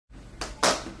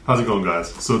How's it going,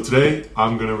 guys? So today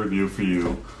I'm going to review for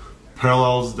you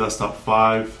Parallels Desktop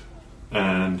 5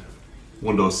 and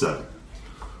Windows 7.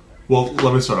 Well,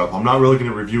 let me start off. I'm not really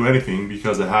going to review anything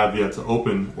because I have yet to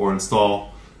open or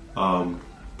install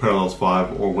Parallels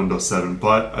 5 or Windows 7,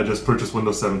 but I just purchased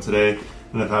Windows 7 today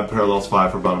and I've had Parallels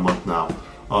 5 for about a month now.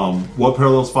 What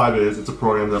Parallels 5 is, it's a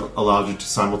program that allows you to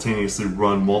simultaneously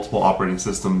run multiple operating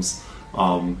systems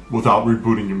without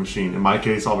rebooting your machine. In my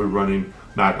case, I'll be running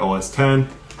Mac OS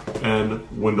X and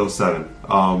Windows 7.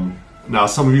 Now,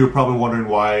 some of you are probably wondering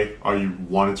why are you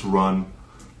wanting to run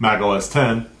Mac OS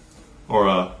X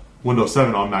or Windows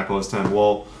 7 on Mac OS X.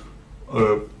 Well,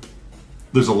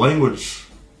 there's a language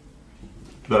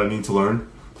that I need to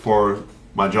learn for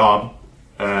my job,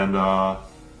 and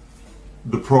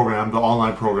the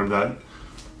online program that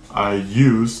I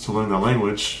use to learn that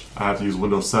language, I have to use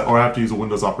Windows 7, or I have to use a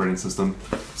Windows operating system.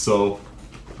 So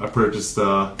I purchased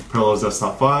Parallels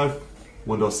Desktop 5,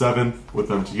 Windows 7, with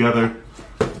them together.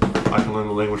 I can learn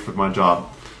the language for my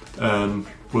job. And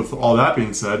with all that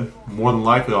being said, more than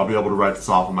likely I'll be able to write this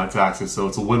off on my taxes, so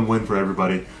it's a win-win for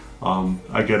everybody.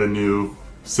 I get a new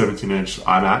 17-inch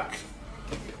iMac,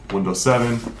 Windows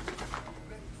 7,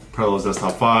 Parallels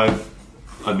Desktop 5,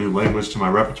 a new language to my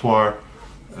repertoire,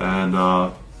 and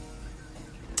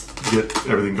get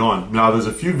everything going. Now, there's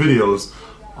a few videos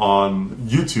on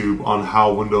YouTube on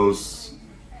how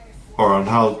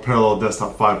Parallel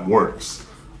Desktop 5 works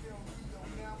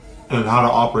and how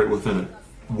to operate within it.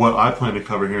 What I plan to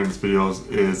cover here in this video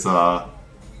is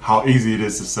how easy it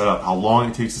is to set up, how long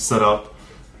it takes to set up,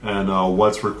 and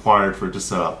what's required for it to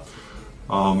set up.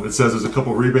 It says there's a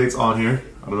couple rebates on here.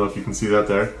 I don't know if you can see that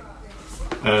there.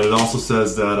 And it also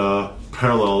says that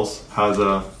Parallels has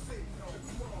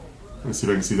let me see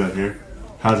if I can see that here,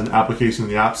 has an application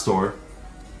in the App Store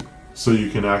so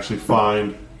you can actually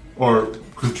find or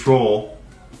control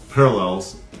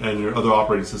Parallels and your other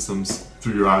operating systems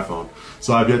through your iPhone.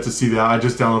 So I've yet to see that. I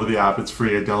just downloaded the app. It's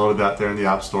free. I downloaded that there in the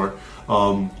App Store.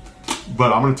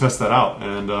 But I'm going to test that out,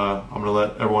 and I'm going to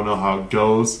let everyone know how it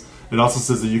goes. It also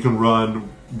says that you can run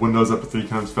Windows up to 3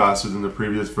 times faster than the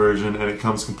previous version, and it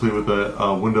comes complete with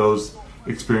a Windows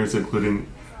experience, including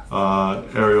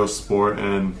Aerial Sport,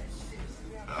 and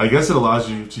I guess it allows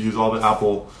you to use all the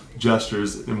Apple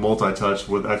gestures in multi-touch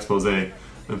with Expose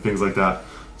and things like that.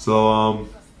 So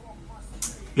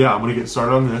yeah, I'm going to get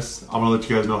started on this. I'm going to let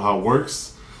you guys know how it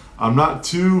works. I'm not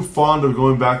too fond of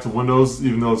going back to Windows,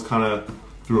 even though it's kind of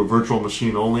through a virtual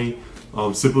machine only.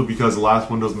 Simply because the last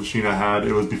Windows machine I had,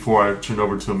 it was before I turned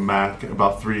over to a Mac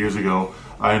about 3 years ago.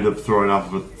 I ended up throwing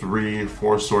off of a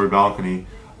 3-4-story balcony.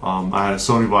 I had a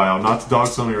Sony Vaio, not to dog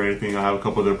Sony or anything. I have a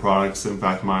couple of their products. In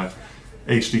fact, my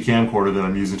HD camcorder that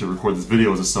I'm using to record this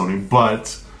video is a Sony,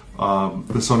 but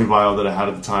the Sony Vaio that I had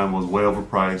at the time was way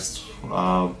overpriced,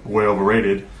 way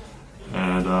overrated,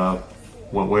 and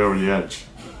went way over the edge.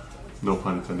 No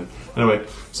pun intended. Anyway,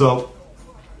 so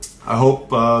I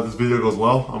hope this video goes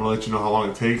well. I'm going to let you know how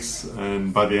long it takes,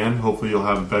 and by the end, hopefully you'll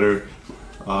have a better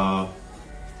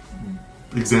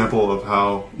example of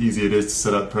how easy it is to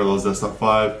set up Parallels Desktop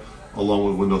 5 along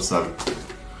with Windows 7.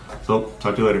 So,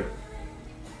 talk to you later.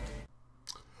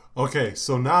 Okay,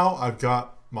 so now I've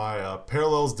got my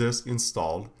Parallels disk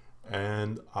installed,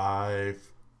 and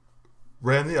I've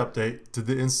ran the update, did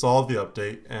the install of the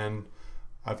update, and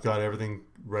I've got everything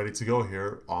ready to go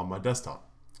here on my desktop.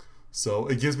 So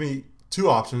it gives me two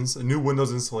options: a new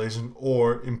Windows installation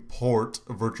or import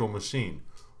a virtual machine.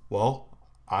 Well,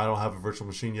 I don't have a virtual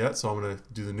machine yet, so I'm going to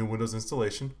do the new Windows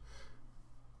installation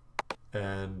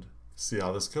and see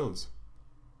how this goes.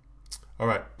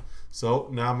 Alright, so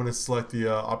now I'm going to select the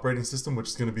operating system, which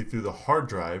is going to be through the hard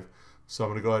drive. So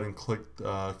I'm going to go ahead and click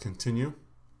continue.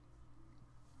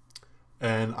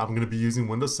 And I'm going to be using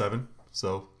Windows 7,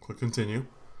 so click continue.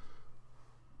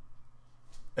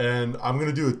 And I'm going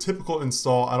to do a typical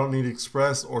install. I don't need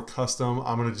Express or custom.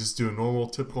 I'm going to just do a normal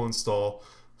typical install.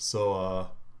 So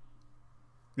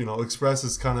you know, Express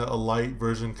is kind of a light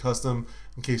version. Custom,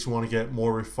 in case you want to get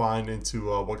more refined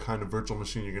into what kind of virtual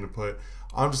machine you're going to put.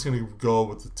 I'm just going to go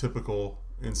with the typical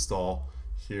install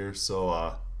here. So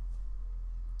I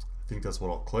think that's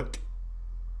what I'll click.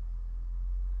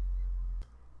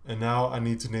 And now I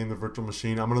need to name the virtual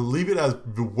machine. I'm going to leave it as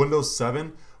Windows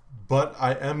 7, but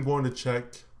I am going to check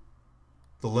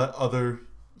to let other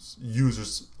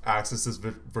users access this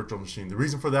virtual machine. The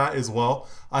reason for that is, well,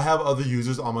 I have other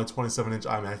users on my 27-inch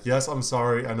iMac. Yes, I'm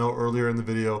sorry. I know earlier in the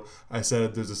video I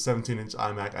said there's a 17-inch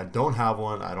iMac. I don't have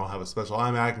one. I don't have a special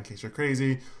iMac, in case you're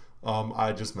crazy.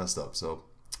 I just messed up. So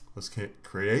let's hit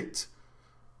create,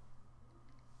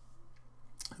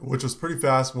 which was pretty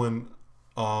fast when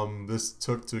this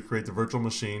took to create the virtual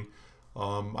machine.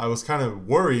 I was kind of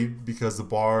worried because the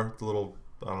bar, the little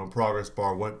progress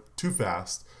bar, went too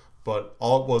fast. But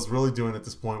all it was really doing at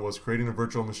this point was creating a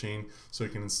virtual machine so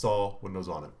you can install Windows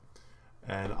on it.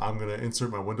 And I'm going to insert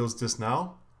my Windows disk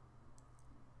now.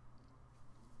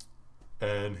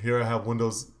 And here I have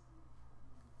Windows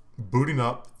booting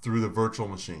up through the virtual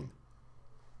machine.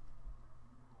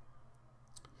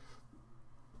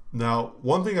 Now,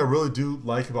 one thing I really do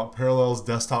like about Parallels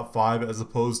Desktop 5 as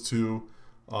opposed to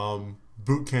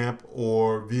Boot Camp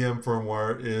or VM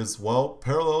firmware is, well,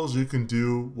 Parallels, you can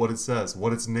do what it says,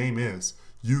 what its name is.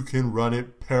 You can run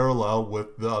it parallel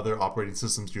with the other operating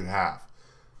systems you have.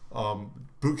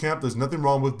 Boot Camp, there's nothing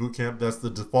wrong with Boot Camp. That's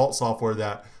the default software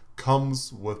that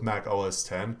comes with Mac OS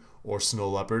 10 or Snow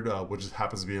Leopard, which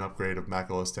happens to be an upgrade of Mac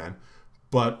OS 10.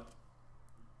 But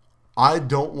I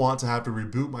don't want to have to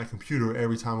reboot my computer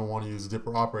every time I want to use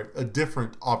a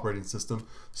different operating system.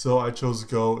 So I chose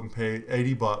to go and pay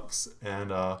 80 bucks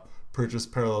and purchase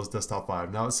Parallels Desktop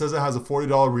 5. Now it says it has a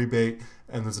 $40 rebate,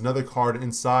 and there's another card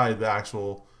inside the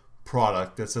actual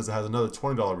product that says it has another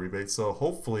 $20 rebate. So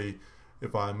hopefully,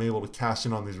 if I'm able to cash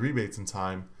in on these rebates in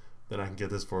time, then I can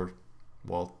get this for,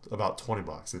 well, about 20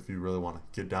 bucks if you really want to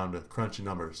get down to crunchy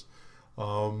numbers.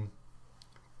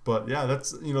 But yeah,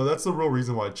 that's the real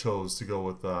reason why I chose to go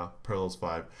with Parallels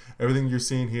 5. Everything you're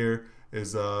seeing here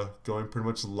is going pretty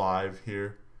much live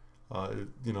here. I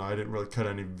didn't really cut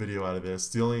any video out of this.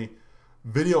 The only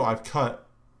video I've cut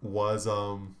was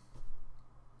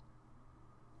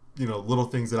little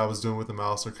things that I was doing with the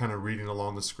mouse or kind of reading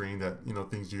along the screen that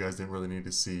things you guys didn't really need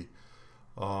to see.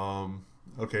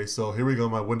 Okay, so here we go.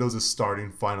 My Windows is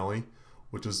starting finally,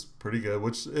 which is pretty good.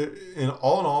 In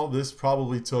all, this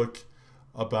probably took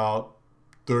about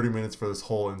 30 minutes for this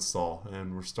whole install.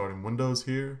 And we're starting Windows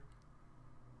here.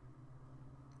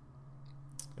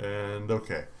 And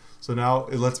okay, so now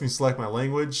it lets me select my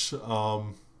language,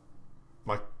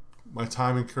 my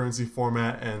time and currency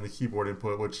format, and the keyboard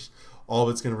input, which all of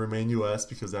it's going to remain US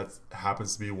because that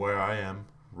happens to be where I am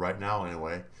right now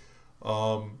anyway.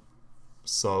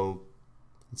 So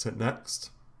let's hit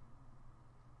next.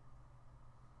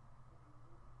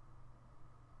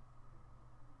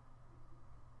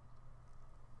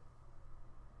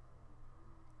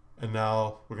 And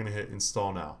now we're going to hit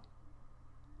install now.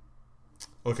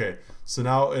 Okay, so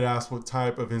now it asks what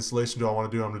type of installation do I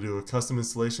want to do. I'm going to do a custom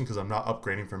installation because I'm not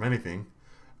upgrading from anything.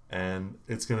 And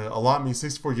it's going to allot me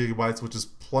 64 gigabytes, which is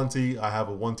plenty. I have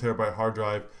a 1 terabyte hard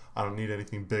drive. I don't need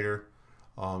anything bigger.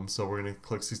 So we're going to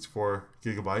click 64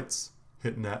 gigabytes,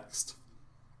 hit next.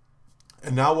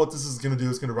 And now what this is going to do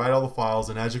is going to write all the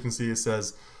files. And as you can see, it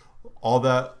says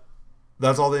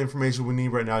that's all the information we need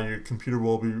right now. Your computer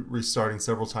will be restarting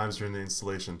several times during the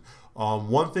installation.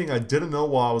 One thing I didn't know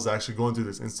while I was actually going through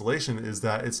this installation is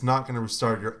that it's not going to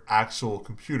restart your actual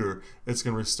computer. It's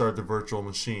going to restart the virtual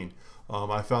machine.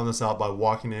 I found this out by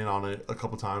walking in on it a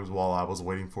couple times while I was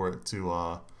waiting for it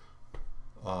to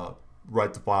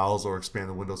write the files or expand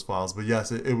the Windows files. But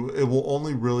yes, it will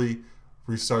only really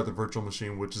restart the virtual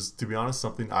machine, which is, to be honest,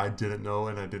 something I didn't know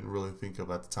and I didn't really think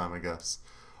of at the time, I guess.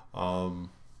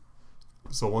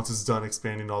 So once it's done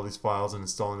expanding all these files and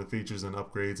installing the features and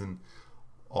upgrades and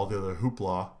all the other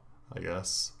hoopla, I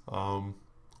guess,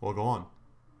 we'll go on.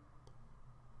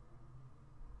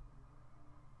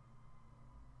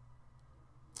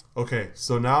 Okay,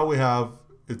 so now we have,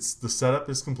 the setup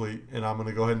is complete, and I'm going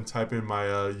to go ahead and type in my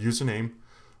username,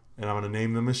 and I'm going to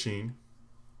name the machine.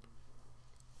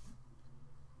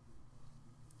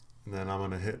 And then I'm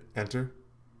going to hit enter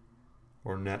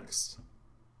or next.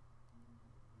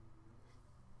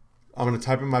 I'm going to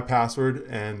type in my password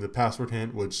and the password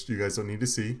hint, which you guys don't need to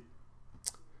see.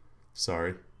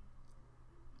 Sorry.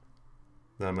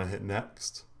 Then I'm going to hit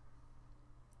next.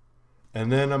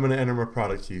 And then I'm going to enter my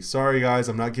product key. Sorry guys,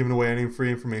 I'm not giving away any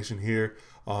free information here.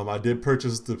 I did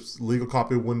purchase the legal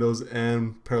copy of Windows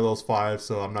and Parallels 5,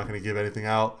 so I'm not going to give anything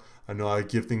out. I know I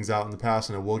give things out in the past,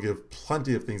 and I will give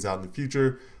plenty of things out in the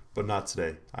future, but not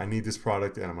today. I need this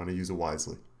product, and I'm going to use it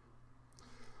wisely.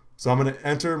 So I'm going to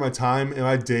enter my time and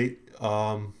my date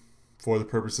for the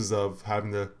purposes of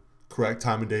having the correct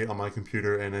time and date on my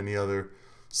computer and any other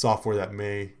software that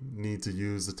may need to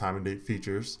use the time and date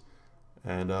features.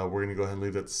 And we're going to go ahead and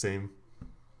leave that the same.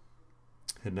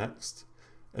 Hit next.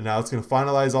 And now it's going to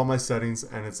finalize all my settings,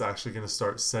 and it's actually going to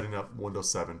start setting up Windows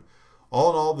 7. All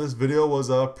in all, this video was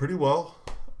pretty well.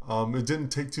 It didn't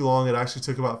take too long. It actually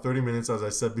took about 30 minutes, as I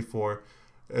said before.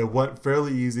 It went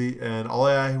fairly easy, and all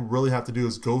I really have to do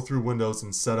is go through Windows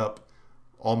and set up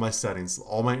all my settings,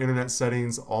 all my internet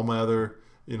settings, all my other,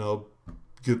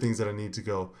 good things that I need to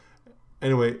go.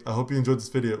 Anyway, I hope you enjoyed this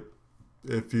video.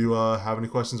 If you have any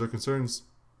questions or concerns,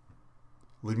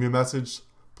 leave me a message.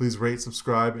 Please rate,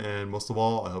 subscribe, and most of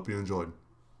all, I hope you enjoyed.